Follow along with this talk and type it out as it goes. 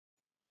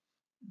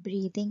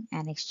Breathing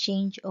and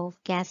exchange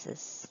of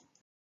gases.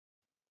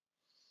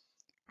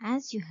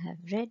 As you have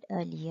read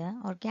earlier,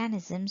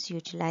 organisms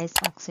utilize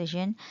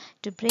oxygen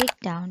to break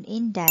down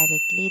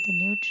indirectly the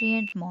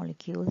nutrient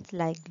molecules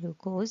like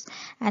glucose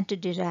and to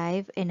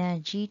derive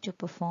energy to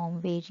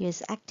perform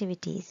various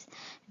activities.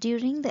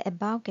 During the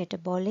above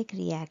catabolic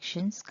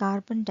reactions,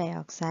 carbon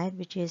dioxide,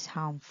 which is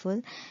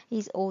harmful,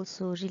 is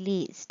also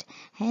released.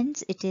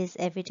 Hence, it is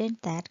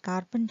evident that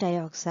carbon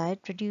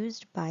dioxide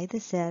produced by the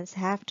cells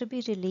have to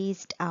be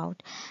released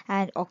out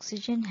and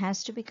oxygen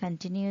has to be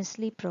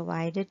continuously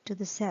provided to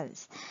the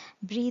cells.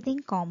 Breathing,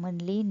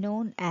 commonly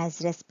known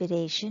as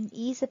respiration,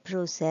 is a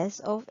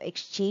process of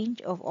exchange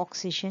of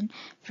oxygen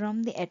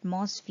from the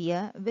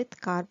atmosphere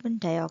with carbon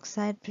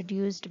dioxide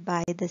produced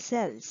by the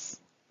cells.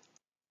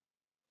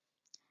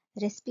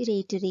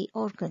 Respiratory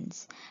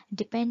organs.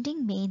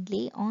 Depending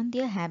mainly on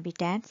their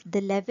habitats, the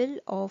level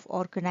of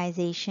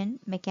organization,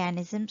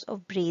 mechanisms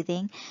of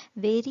breathing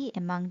vary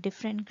among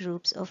different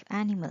groups of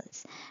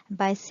animals.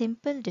 By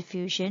simple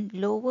diffusion,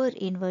 lower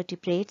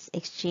invertebrates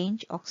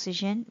exchange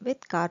oxygen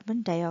with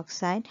carbon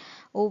dioxide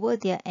over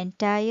their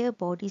entire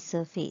body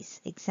surface.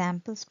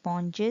 Example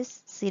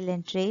sponges,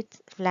 coelentrates,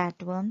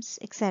 flatworms,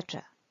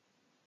 etc.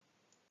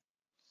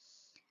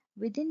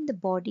 Within the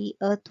body,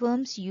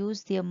 earthworms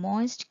use their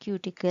moist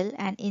cuticle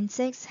and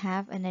insects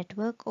have a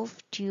network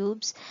of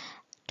tubes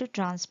to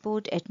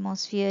transport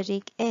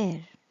atmospheric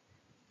air.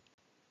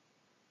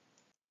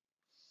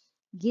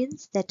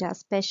 Gills that are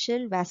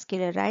special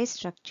vascularized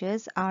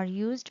structures are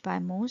used by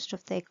most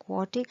of the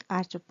aquatic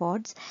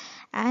arthropods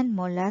and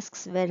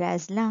mollusks,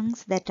 whereas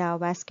lungs that are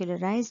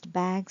vascularized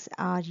bags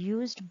are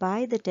used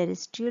by the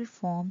terrestrial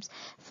forms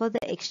for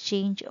the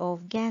exchange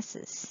of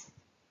gases.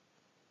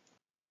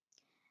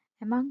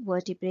 Among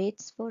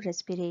vertebrates for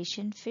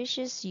respiration,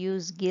 fishes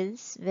use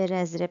gills,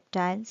 whereas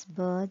reptiles,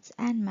 birds,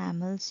 and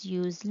mammals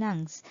use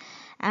lungs.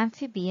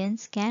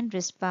 Amphibians can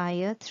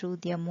respire through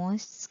their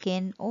moist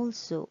skin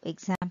also.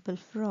 Example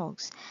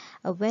frogs.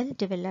 A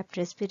well-developed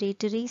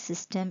respiratory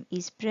system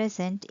is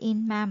present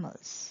in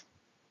mammals.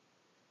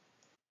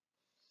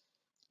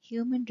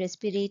 Human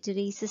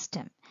respiratory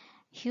system.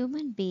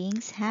 Human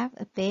beings have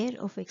a pair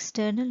of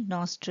external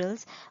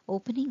nostrils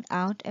opening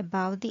out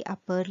above the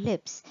upper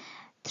lips.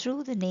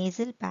 Through the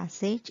nasal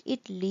passage,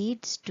 it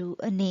leads to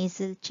a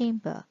nasal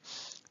chamber.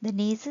 The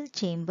nasal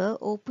chamber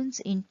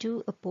opens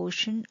into a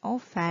portion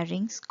of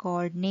pharynx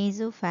called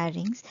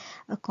nasopharynx,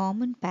 a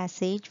common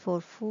passage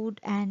for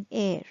food and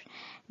air.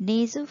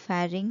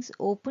 Nasopharynx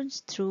opens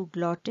through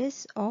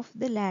glottis of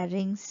the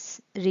larynx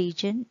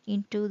region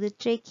into the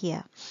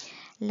trachea.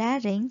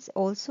 Larynx,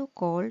 also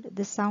called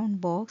the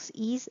sound box,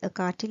 is a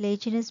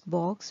cartilaginous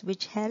box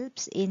which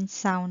helps in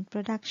sound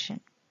production.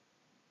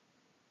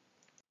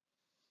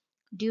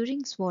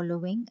 During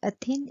swallowing, a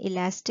thin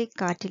elastic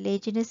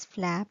cartilaginous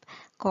flap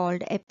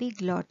called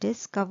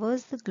epiglottis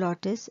covers the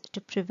glottis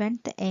to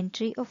prevent the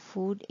entry of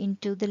food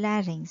into the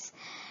larynx.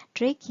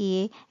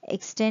 Tracheae,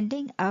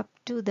 extending up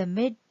to the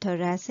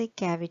mid-thoracic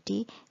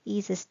cavity,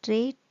 is a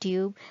straight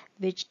tube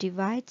which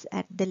divides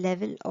at the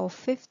level of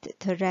fifth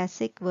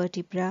thoracic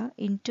vertebra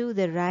into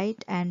the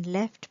right and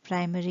left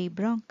primary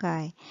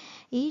bronchi.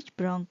 Each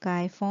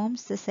bronchi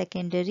forms the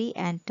secondary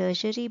and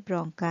tertiary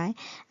bronchi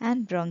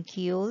and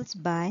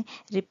bronchioles by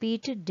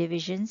repeated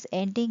divisions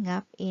ending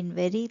up in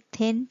very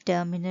thin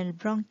terminal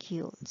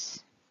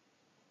bronchioles.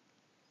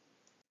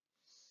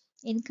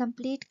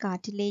 Incomplete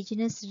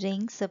cartilaginous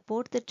rings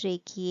support the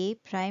tracheae,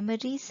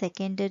 primary,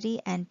 secondary,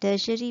 and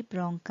tertiary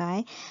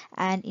bronchi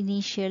and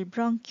initial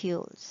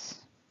bronchioles.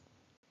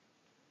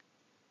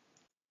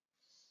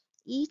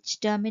 Each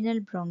terminal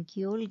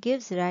bronchiole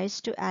gives rise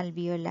to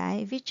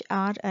alveoli, which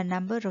are a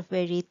number of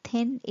very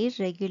thin,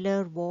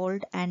 irregular,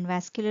 walled, and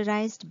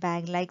vascularized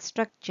bag-like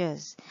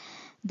structures.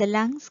 The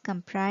lungs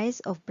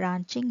comprise of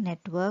branching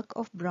network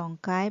of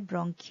bronchi,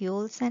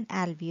 bronchioles, and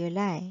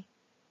alveoli.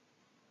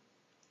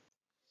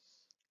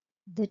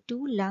 The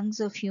two lungs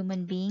of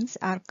human beings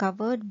are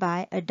covered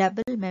by a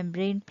double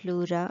membrane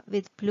pleura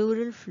with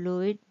pleural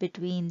fluid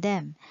between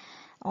them.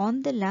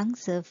 On the lung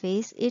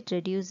surface, it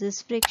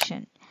reduces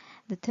friction.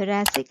 The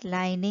thoracic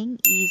lining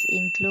is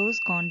in close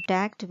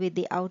contact with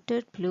the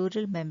outer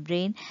pleural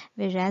membrane,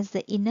 whereas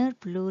the inner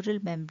pleural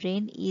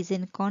membrane is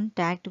in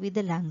contact with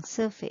the lung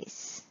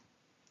surface.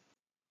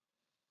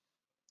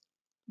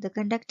 The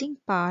conducting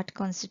part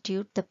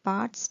constitute the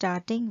part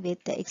starting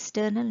with the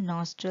external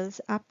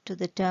nostrils up to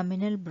the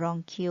terminal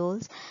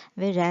bronchioles,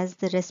 whereas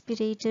the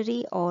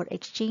respiratory or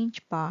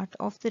exchange part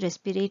of the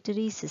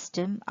respiratory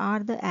system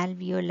are the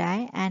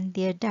alveoli and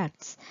their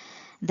ducts.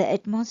 The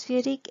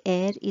atmospheric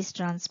air is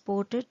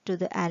transported to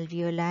the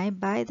alveoli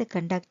by the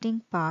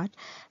conducting part,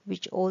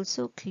 which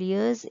also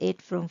clears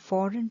it from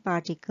foreign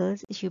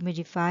particles,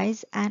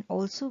 humidifies, and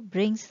also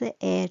brings the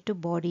air to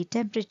body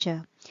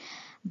temperature.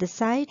 The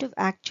site of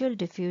actual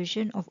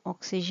diffusion of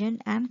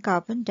oxygen and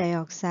carbon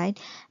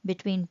dioxide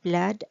between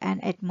blood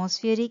and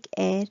atmospheric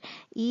air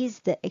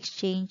is the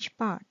exchange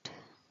part.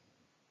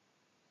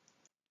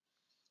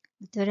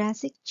 The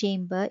thoracic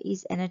chamber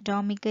is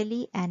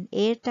anatomically an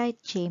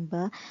airtight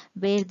chamber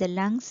where the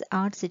lungs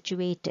are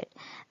situated.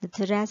 The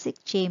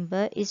thoracic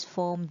chamber is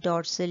formed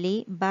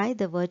dorsally by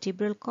the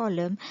vertebral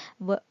column,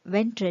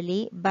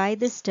 ventrally by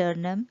the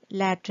sternum,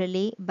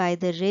 laterally by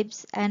the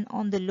ribs, and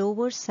on the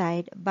lower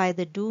side by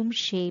the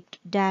dome-shaped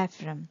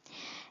diaphragm.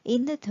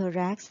 In the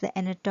thorax, the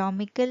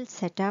anatomical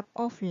setup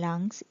of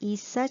lungs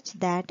is such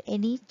that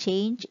any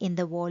change in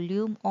the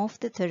volume of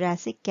the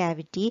thoracic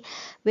cavity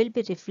will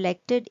be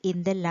reflected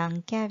in the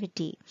lung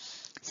cavity.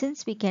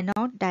 Since we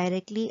cannot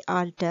directly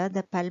alter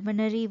the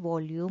pulmonary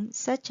volume,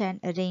 such an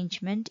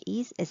arrangement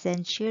is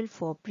essential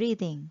for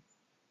breathing.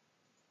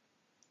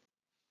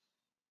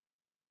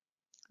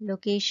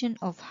 Location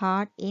of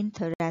heart in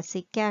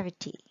thoracic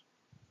cavity.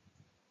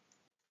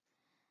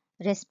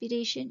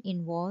 Respiration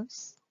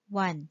involves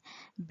 1.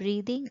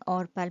 Breathing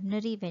or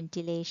pulmonary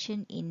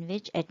ventilation in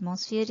which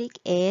atmospheric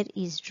air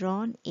is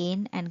drawn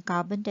in and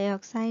carbon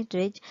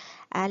dioxide-rich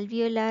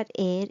alveolar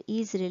air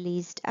is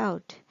released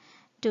out.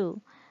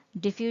 2.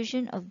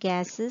 Diffusion of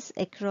gases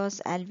across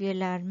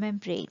alveolar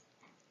membrane.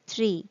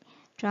 3.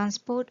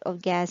 Transport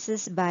of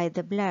gases by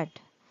the blood.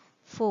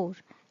 4.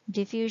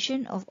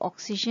 Diffusion of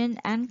oxygen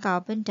and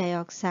carbon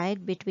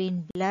dioxide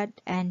between blood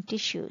and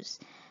tissues.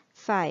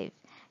 5.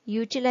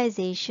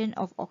 Utilization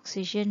of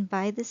oxygen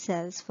by the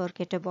cells for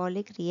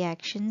catabolic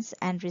reactions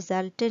and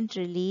resultant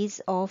release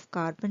of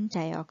carbon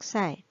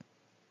dioxide.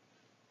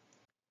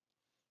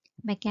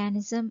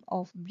 Mechanism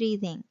of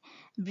breathing.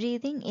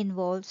 Breathing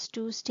involves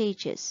two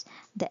stages.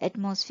 The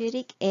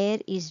atmospheric air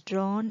is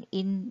drawn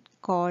in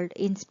called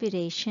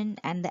inspiration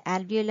and the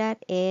alveolar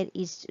air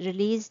is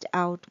released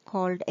out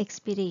called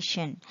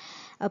expiration.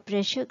 A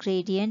pressure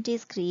gradient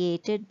is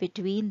created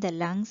between the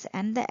lungs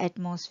and the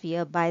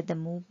atmosphere by the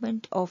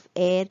movement of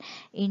air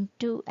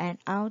into and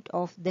out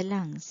of the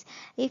lungs.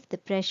 If the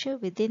pressure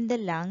within the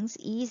lungs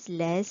is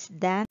less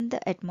than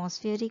the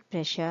atmospheric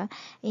pressure,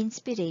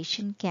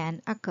 inspiration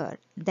can occur.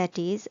 That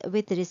is,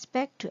 with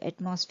respect to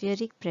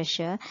atmospheric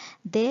pressure,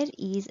 there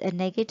is a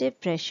negative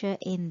pressure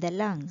in the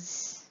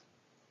lungs.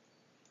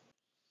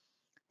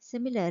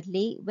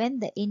 Similarly, when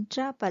the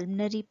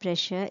intrapulmonary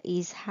pressure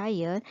is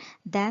higher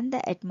than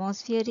the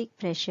atmospheric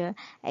pressure,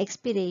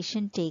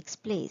 expiration takes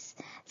place.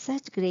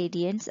 Such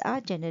gradients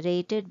are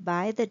generated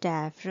by the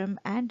diaphragm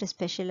and a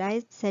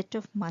specialized set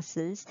of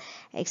muscles,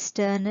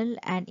 external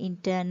and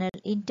internal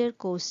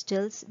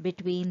intercostals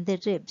between the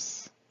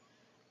ribs.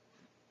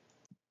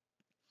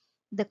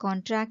 The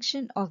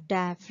contraction of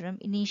diaphragm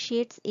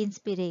initiates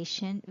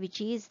inspiration,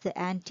 which is the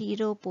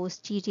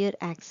antero-posterior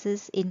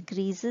axis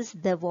increases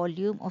the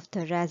volume of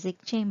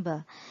thoracic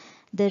chamber.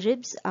 The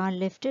ribs are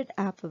lifted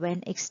up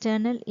when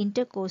external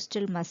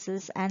intercostal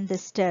muscles and the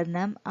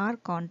sternum are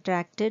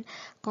contracted,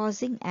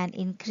 causing an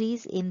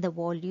increase in the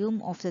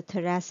volume of the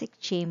thoracic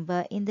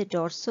chamber in the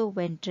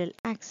dorsoventral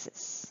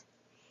axis.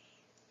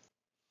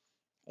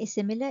 A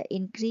similar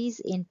increase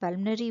in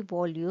pulmonary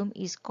volume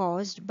is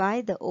caused by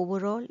the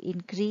overall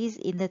increase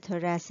in the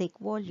thoracic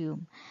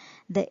volume.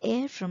 The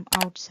air from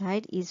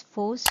outside is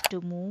forced to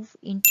move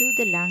into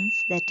the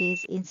lungs, that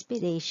is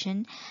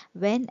inspiration,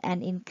 when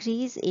an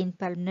increase in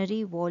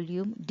pulmonary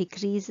volume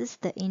decreases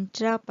the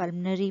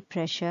intrapulmonary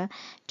pressure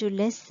to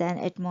less than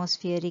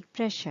atmospheric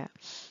pressure.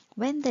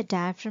 When the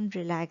diaphragm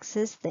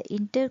relaxes, the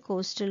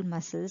intercostal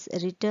muscles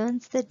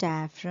returns the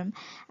diaphragm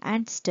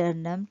and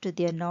sternum to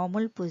their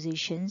normal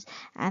positions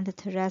and the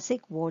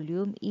thoracic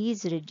volume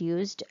is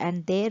reduced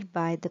and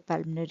thereby the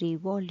pulmonary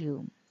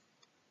volume.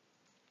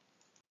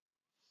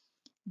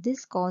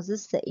 This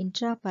causes the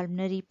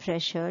intrapulmonary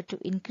pressure to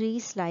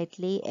increase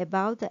slightly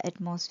above the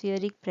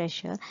atmospheric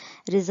pressure,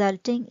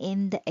 resulting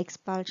in the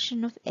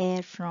expulsion of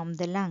air from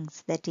the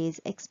lungs, that is,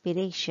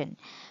 expiration.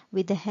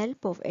 With the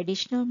help of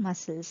additional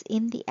muscles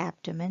in the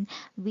abdomen,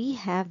 we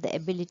have the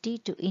ability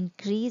to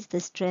increase the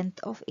strength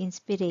of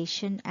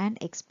inspiration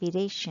and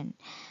expiration.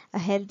 A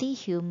healthy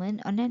human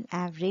on an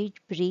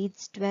average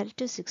breathes 12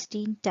 to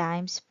 16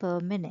 times per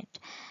minute.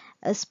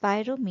 A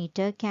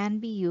spirometer can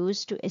be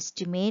used to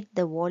estimate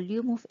the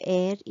volume of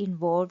air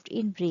involved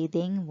in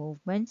breathing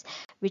movements,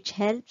 which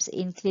helps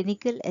in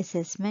clinical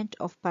assessment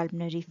of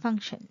pulmonary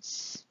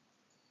functions.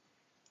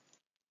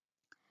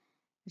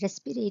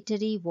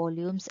 Respiratory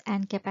volumes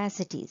and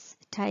capacities.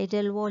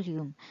 Tidal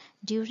volume.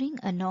 During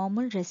a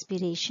normal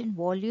respiration,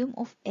 volume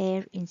of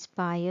air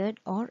inspired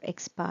or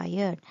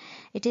expired.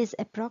 It is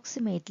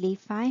approximately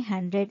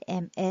 500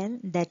 ml,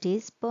 that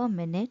is per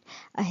minute.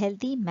 A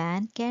healthy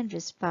man can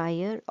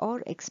respire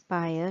or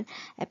expire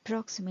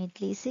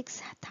approximately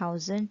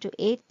 6,000 to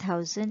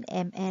 8,000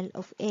 ml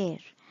of air.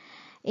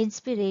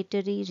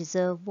 Inspiratory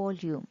reserve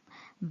volume.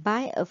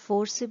 By a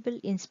forcible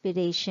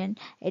inspiration,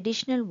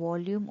 additional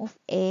volume of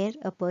air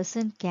a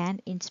person can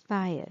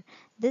inspire.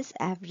 This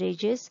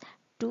averages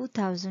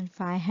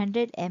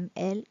 2,500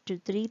 ml to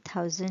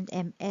 3,000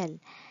 ml.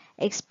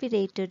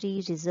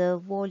 Expiratory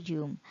reserve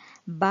volume.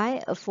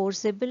 By a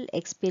forcible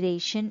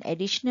expiration,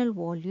 additional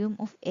volume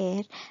of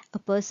air a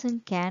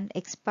person can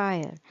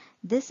expire.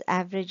 This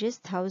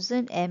averages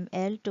 1,000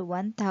 ml to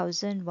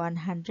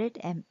 1,100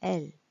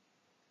 ml.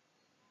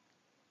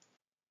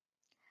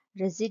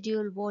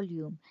 Residual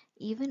volume.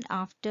 Even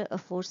after a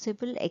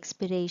forcible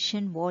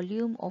expiration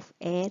volume of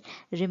air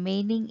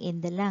remaining in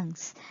the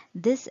lungs.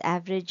 This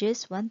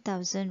averages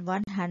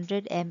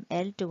 1100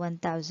 ml to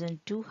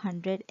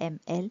 1200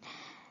 ml.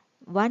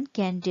 One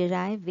can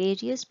derive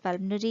various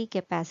pulmonary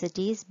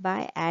capacities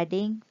by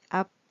adding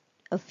up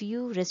a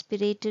few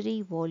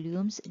respiratory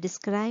volumes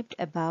described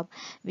above,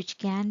 which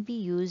can be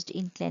used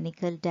in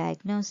clinical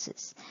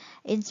diagnosis.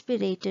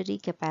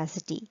 Inspiratory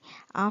capacity.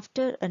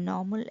 After a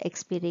normal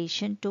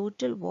expiration,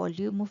 total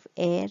volume of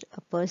air a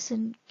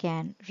person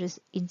can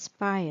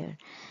inspire.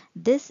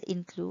 This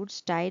includes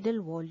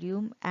tidal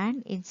volume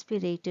and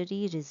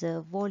inspiratory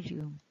reserve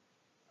volume.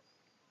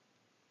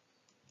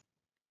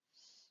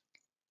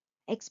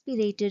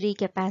 Expiratory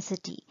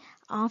capacity.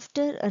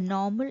 After a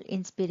normal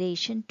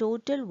inspiration,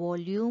 total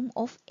volume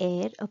of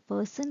air a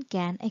person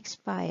can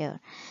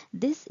expire.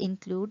 This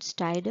includes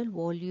tidal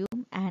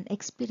volume and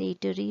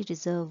expiratory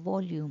reserve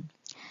volume.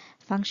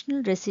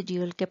 Functional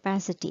residual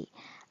capacity.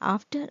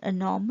 After a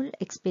normal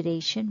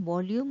expiration,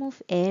 volume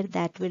of air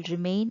that will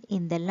remain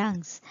in the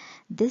lungs.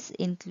 This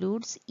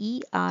includes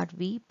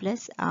ERV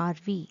plus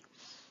RV.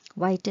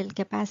 Vital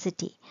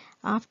capacity.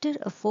 After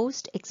a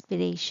forced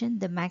expiration,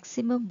 the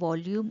maximum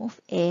volume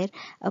of air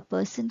a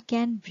person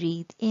can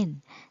breathe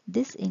in.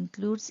 This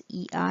includes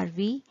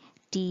ERV,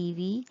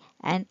 TV,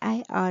 and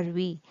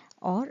IRV.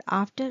 Or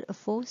after a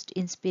forced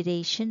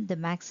inspiration, the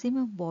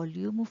maximum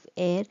volume of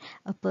air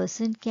a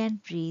person can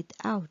breathe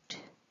out.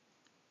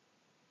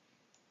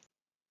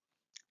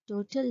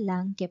 Total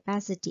lung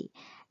capacity.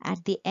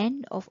 At the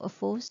end of a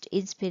forced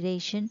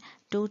inspiration,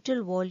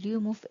 total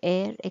volume of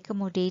air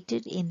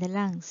accommodated in the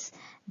lungs.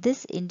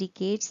 This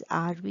indicates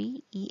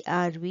RV,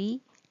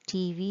 ERV,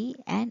 TV,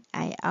 and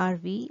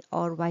IRV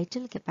or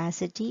vital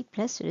capacity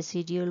plus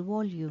residual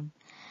volume.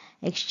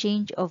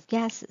 Exchange of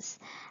gases.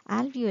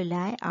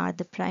 Alveoli are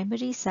the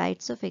primary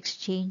sites of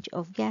exchange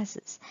of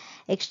gases.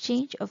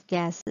 Exchange of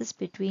gases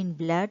between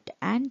blood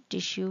and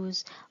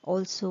tissues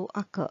also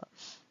occur.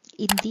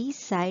 In these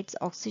sites,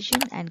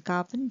 oxygen and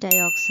carbon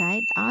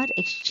dioxide are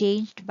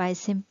exchanged by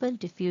simple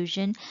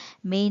diffusion,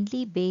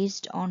 mainly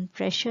based on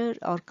pressure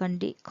or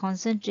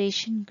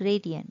concentration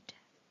gradient.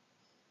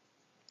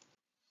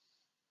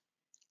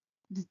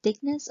 The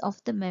thickness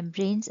of the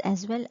membranes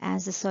as well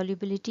as the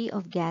solubility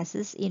of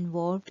gases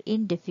involved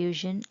in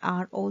diffusion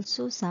are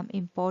also some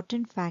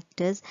important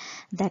factors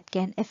that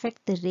can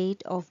affect the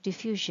rate of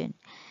diffusion.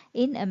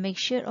 In a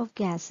mixture of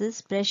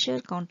gases, pressure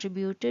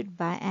contributed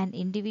by an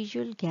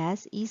individual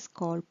gas is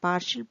called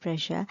partial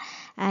pressure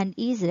and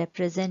is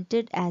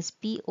represented as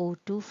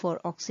PO2 for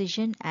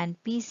oxygen and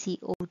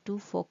PCO2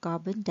 for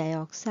carbon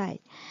dioxide.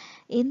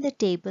 In the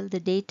table, the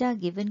data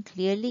given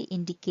clearly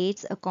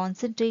indicates a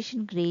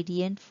concentration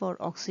gradient for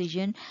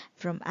oxygen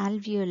from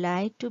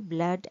alveoli to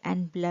blood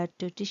and blood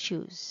to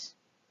tissues.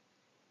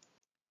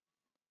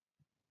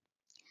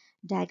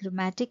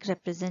 Diagrammatic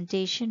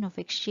representation of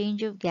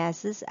exchange of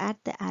gases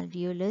at the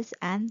alveolus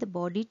and the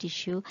body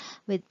tissue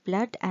with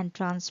blood and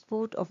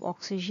transport of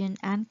oxygen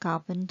and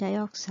carbon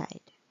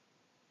dioxide.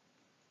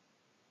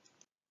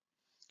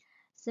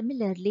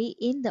 Similarly,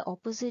 in the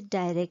opposite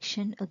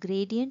direction, a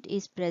gradient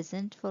is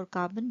present for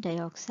carbon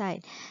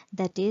dioxide,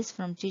 that is,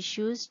 from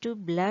tissues to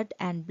blood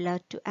and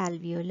blood to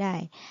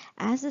alveoli.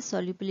 As the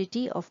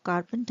solubility of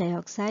carbon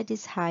dioxide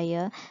is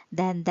higher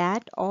than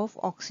that of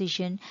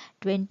oxygen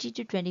 20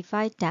 to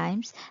 25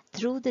 times,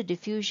 through the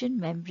diffusion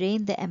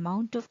membrane, the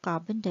amount of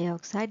carbon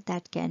dioxide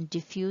that can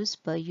diffuse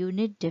per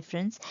unit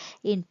difference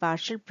in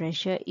partial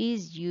pressure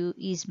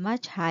is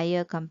much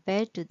higher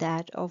compared to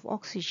that of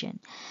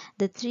oxygen.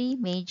 The three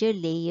major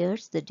layers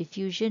the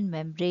diffusion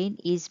membrane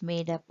is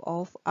made up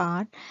of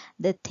are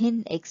the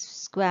thin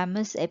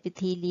squamous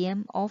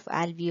epithelium of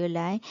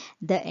alveoli,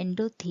 the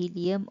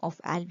endothelium of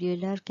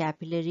alveolar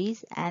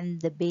capillaries, and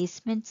the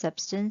basement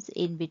substance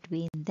in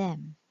between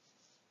them.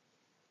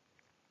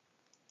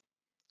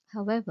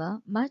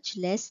 However, much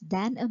less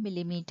than a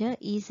millimeter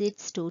is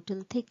its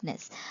total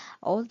thickness.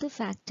 All the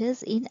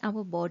factors in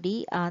our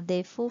body are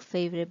therefore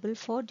favorable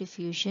for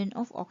diffusion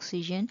of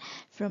oxygen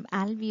from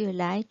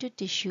alveoli to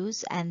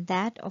tissues and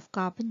that of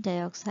carbon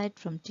dioxide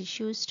from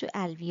tissues to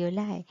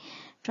alveoli.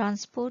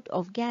 Transport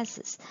of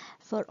gases.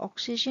 For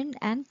oxygen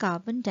and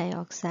carbon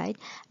dioxide,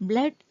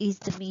 blood is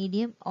the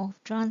medium of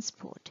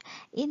transport.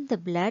 In the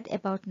blood,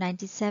 about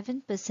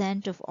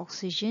 97% of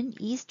oxygen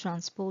is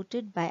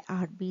transported by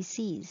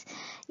RBCs.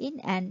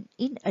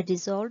 In a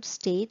dissolved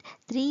state,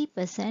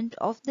 3%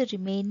 of the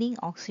remaining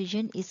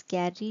oxygen is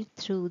carried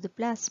through the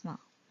plasma.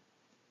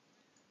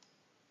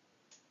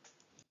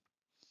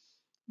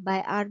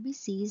 By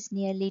RBCs,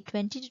 nearly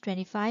 20 to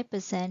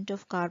 25%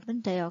 of carbon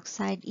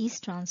dioxide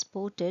is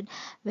transported,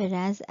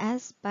 whereas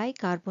as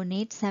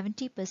bicarbonate,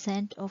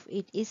 70% of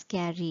it is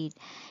carried.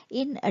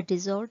 In a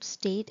dissolved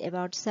state,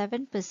 about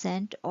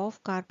 7%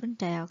 of carbon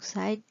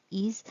dioxide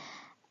is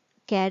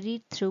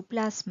carried through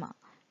plasma.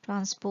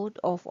 Transport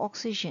of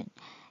oxygen.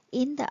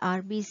 In the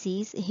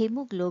RBCs,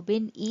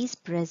 hemoglobin is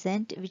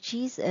present, which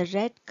is a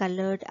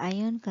red-colored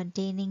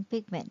iron-containing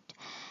pigment.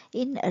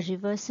 In a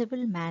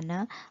reversible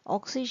manner,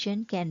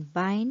 oxygen can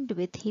bind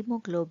with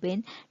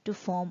hemoglobin to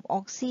form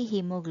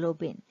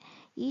oxyhemoglobin.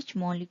 Each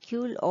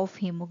molecule of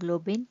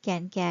hemoglobin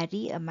can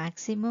carry a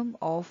maximum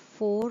of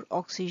 4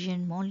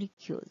 oxygen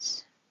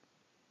molecules.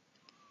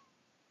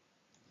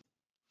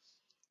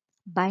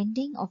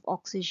 Binding of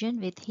oxygen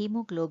with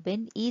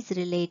hemoglobin is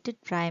related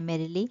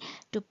primarily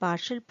to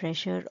partial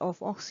pressure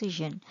of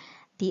oxygen.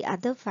 The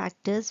other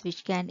factors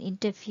which can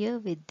interfere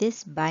with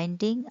this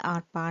binding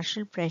are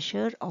partial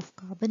pressure of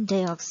carbon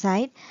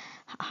dioxide,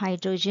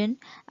 hydrogen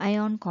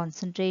ion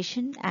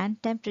concentration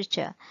and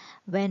temperature.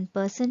 When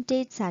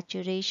percentage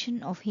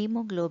saturation of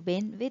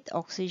hemoglobin with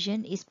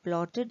oxygen is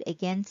plotted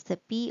against the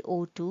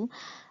PO2,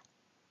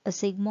 a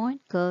sigmoid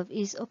curve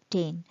is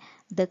obtained.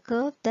 The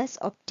curve thus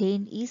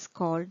obtained is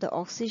called the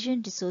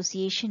oxygen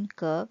dissociation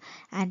curve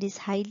and is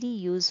highly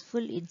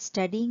useful in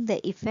studying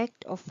the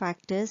effect of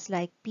factors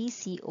like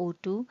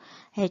PCO2,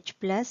 H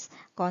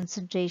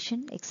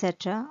concentration,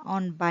 etc.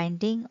 on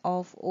binding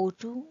of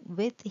O2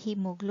 with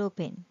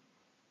hemoglobin.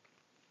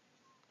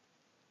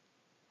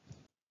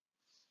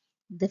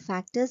 The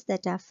factors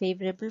that are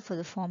favorable for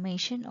the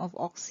formation of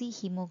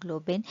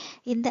oxyhemoglobin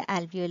in the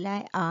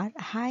alveoli are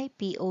high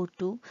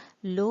PO2,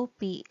 low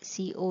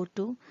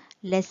PCO2,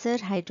 lesser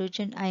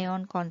hydrogen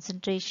ion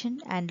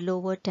concentration and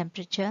lower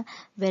temperature,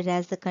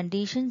 whereas the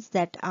conditions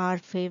that are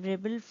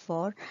favorable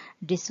for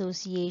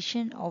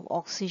dissociation of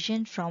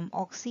oxygen from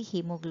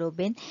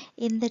oxyhemoglobin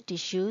in the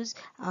tissues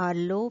are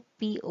low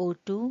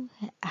PO2,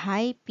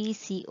 high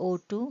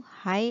PCO2,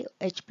 high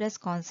H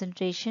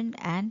concentration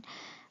and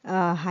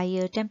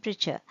higher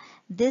temperature.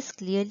 This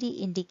clearly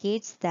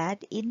indicates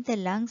that in the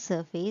lung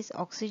surface,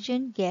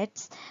 oxygen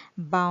gets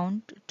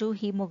bound to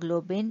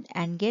hemoglobin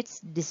and gets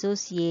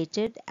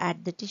dissociated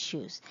at the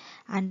tissues.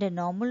 Under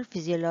normal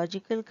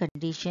physiological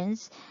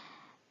conditions,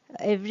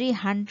 every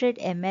 100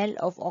 ml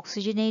of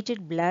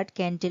oxygenated blood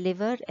can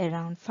deliver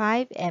around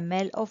 5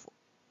 ml of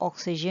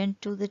oxygen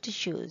to the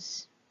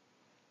tissues.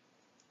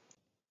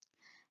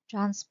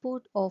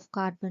 Transport of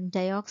carbon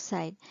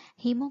dioxide.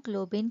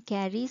 Hemoglobin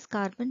carries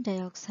carbon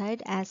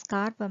dioxide as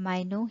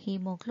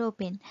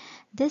carbaminohemoglobin.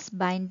 This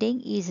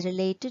binding is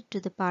related to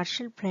the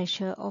partial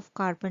pressure of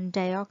carbon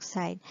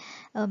dioxide.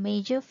 A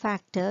major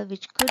factor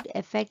which could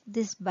affect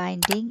this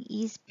binding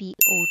is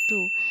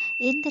PO2.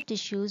 In the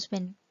tissues,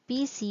 when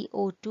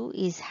PCO2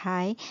 is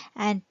high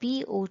and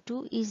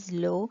PO2 is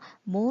low,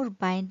 more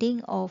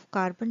binding of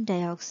carbon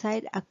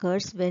dioxide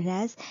occurs,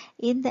 whereas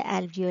in the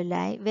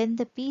alveoli, when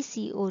the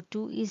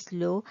PCO2 is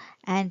low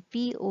and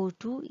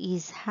PO2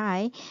 is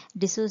high,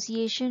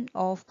 dissociation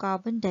of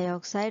carbon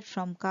dioxide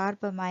from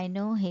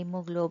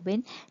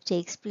carbaminohemoglobin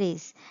takes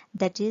place.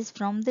 That is,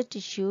 from the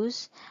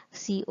tissues,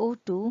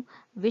 CO2,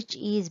 which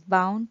is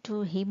bound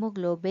to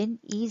hemoglobin,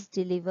 is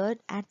delivered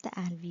at the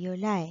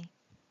alveoli.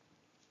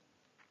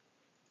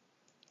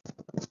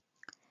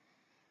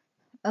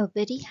 A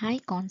very high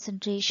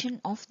concentration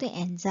of the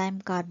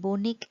enzyme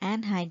carbonic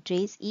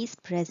anhydrase is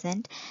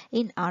present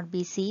in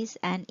RBCs,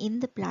 and in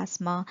the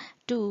plasma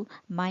too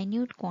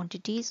minute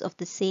quantities of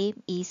the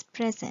same is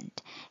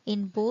present.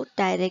 In both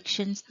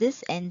directions,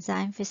 this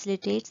enzyme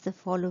facilitates the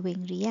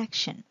following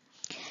reaction.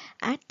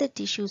 At the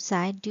tissue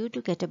side, due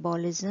to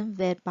catabolism,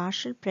 where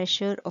partial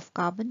pressure of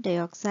carbon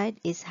dioxide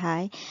is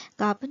high,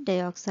 carbon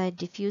dioxide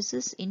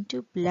diffuses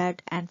into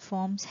blood and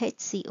forms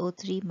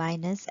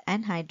HCO3-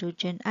 and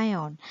hydrogen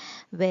ion.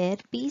 Where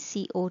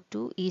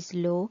PCO2 is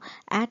low,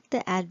 at the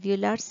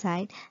alveolar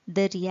side,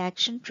 the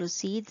reaction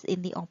proceeds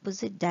in the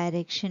opposite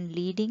direction,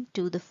 leading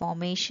to the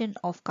formation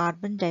of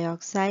carbon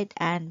dioxide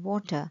and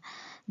water.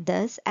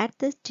 Thus, at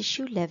the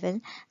tissue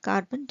level,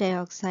 carbon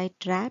dioxide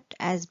trapped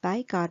as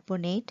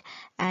bicarbonate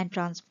and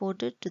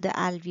transported to the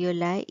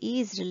alveoli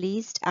is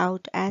released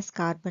out as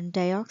carbon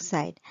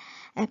dioxide.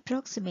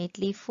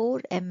 Approximately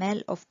 4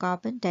 ml of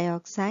carbon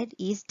dioxide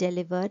is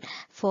delivered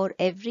for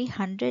every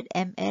 100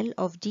 ml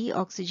of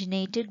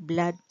deoxygenated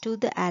blood to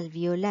the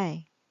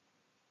alveoli.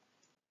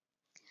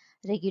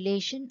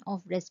 Regulation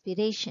of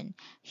respiration.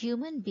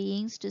 Human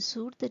beings, to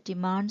suit the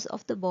demands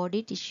of the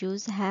body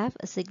tissues, have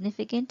a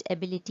significant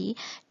ability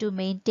to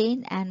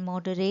maintain and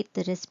moderate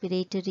the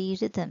respiratory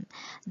rhythm.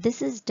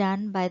 This is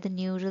done by the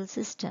neural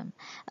system.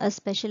 A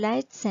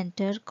specialized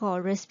center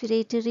called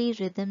respiratory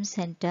rhythm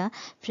center,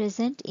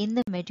 present in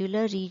the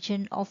medulla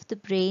region of the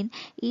brain,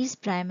 is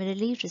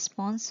primarily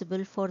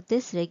responsible for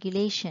this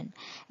regulation.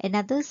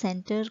 Another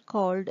center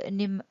called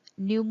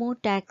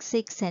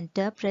pneumotaxic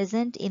center,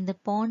 present in the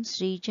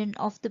pons region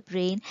of the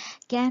brain,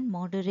 can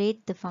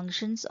moderate the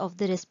functions of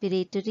the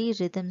respiratory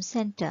rhythm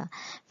center.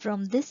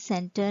 From this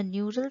center,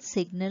 neural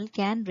signal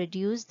can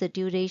reduce the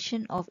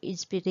duration of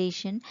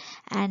inspiration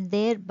and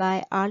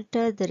thereby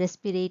alter the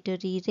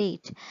respiratory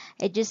rate.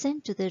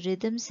 Adjacent to the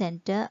rhythm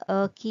center,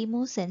 a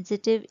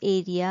chemosensitive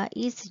area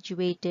is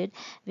situated,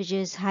 which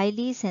is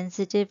highly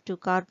sensitive to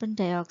carbon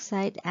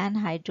dioxide and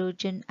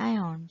hydrogen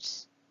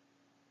ions.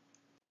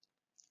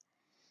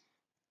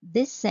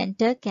 This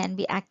center can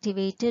be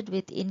activated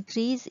with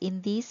increase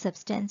in these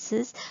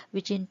substances,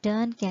 which in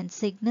turn can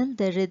signal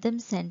the rhythm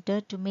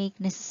center to make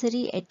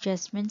necessary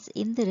adjustments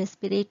in the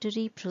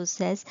respiratory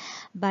process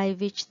by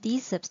which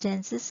these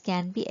substances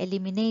can be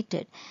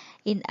eliminated.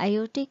 In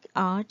aortic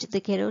arch,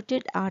 the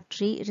carotid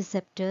artery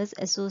receptors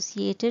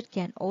associated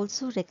can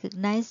also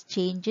recognize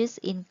changes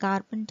in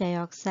carbon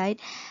dioxide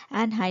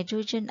and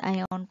hydrogen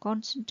ion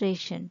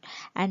concentration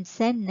and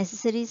send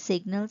necessary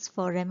signals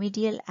for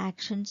remedial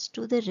actions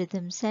to the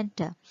rhythm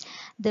center.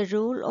 The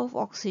role of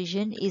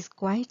oxygen is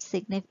quite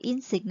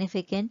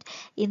insignificant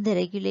in the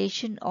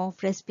regulation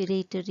of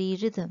respiratory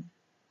rhythm.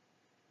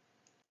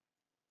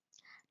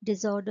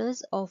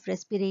 Disorders of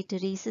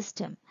respiratory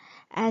system.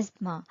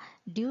 Asthma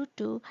due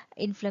to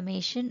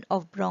inflammation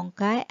of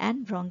bronchi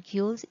and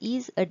bronchioles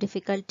is a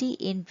difficulty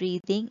in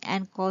breathing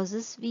and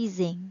causes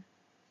wheezing.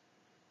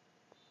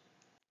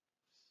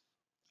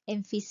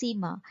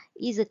 Emphysema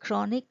is a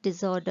chronic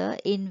disorder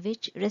in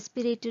which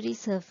respiratory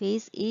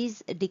surface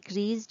is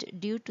decreased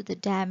due to the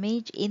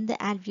damage in the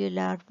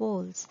alveolar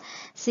walls.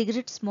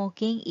 Cigarette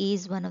smoking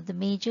is one of the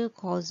major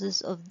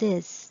causes of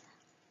this.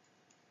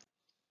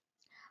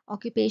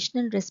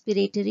 Occupational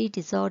respiratory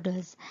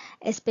disorders,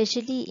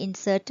 especially in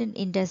certain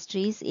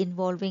industries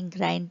involving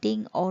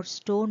grinding or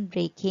stone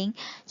breaking,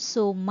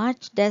 so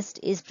much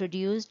dust is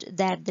produced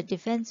that the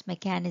defense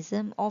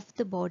mechanism of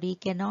the body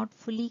cannot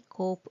fully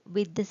cope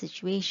with the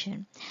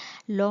situation.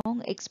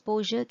 Long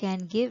exposure can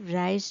give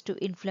rise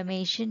to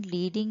inflammation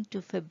leading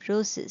to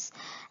fibrosis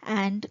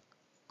and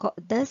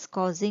thus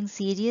causing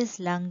serious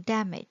lung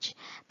damage.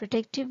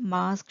 Protective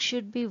masks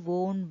should be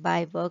worn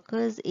by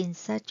workers in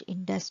such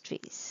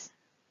industries.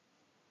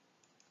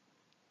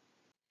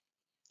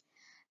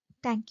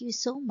 Thank you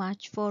so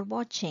much for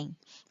watching.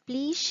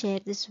 Please share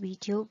this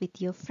video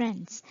with your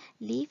friends.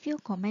 Leave your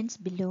comments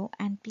below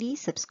and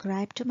please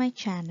subscribe to my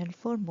channel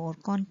for more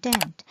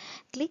content.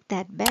 Click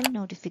that bell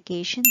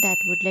notification that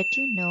would let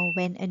you know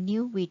when a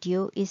new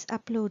video is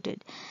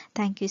uploaded.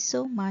 Thank you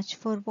so much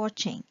for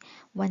watching.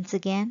 Once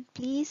again,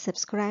 please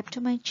subscribe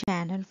to my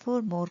channel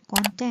for more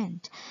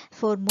content.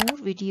 For more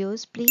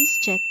videos, please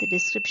check the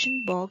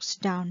description box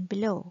down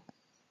below.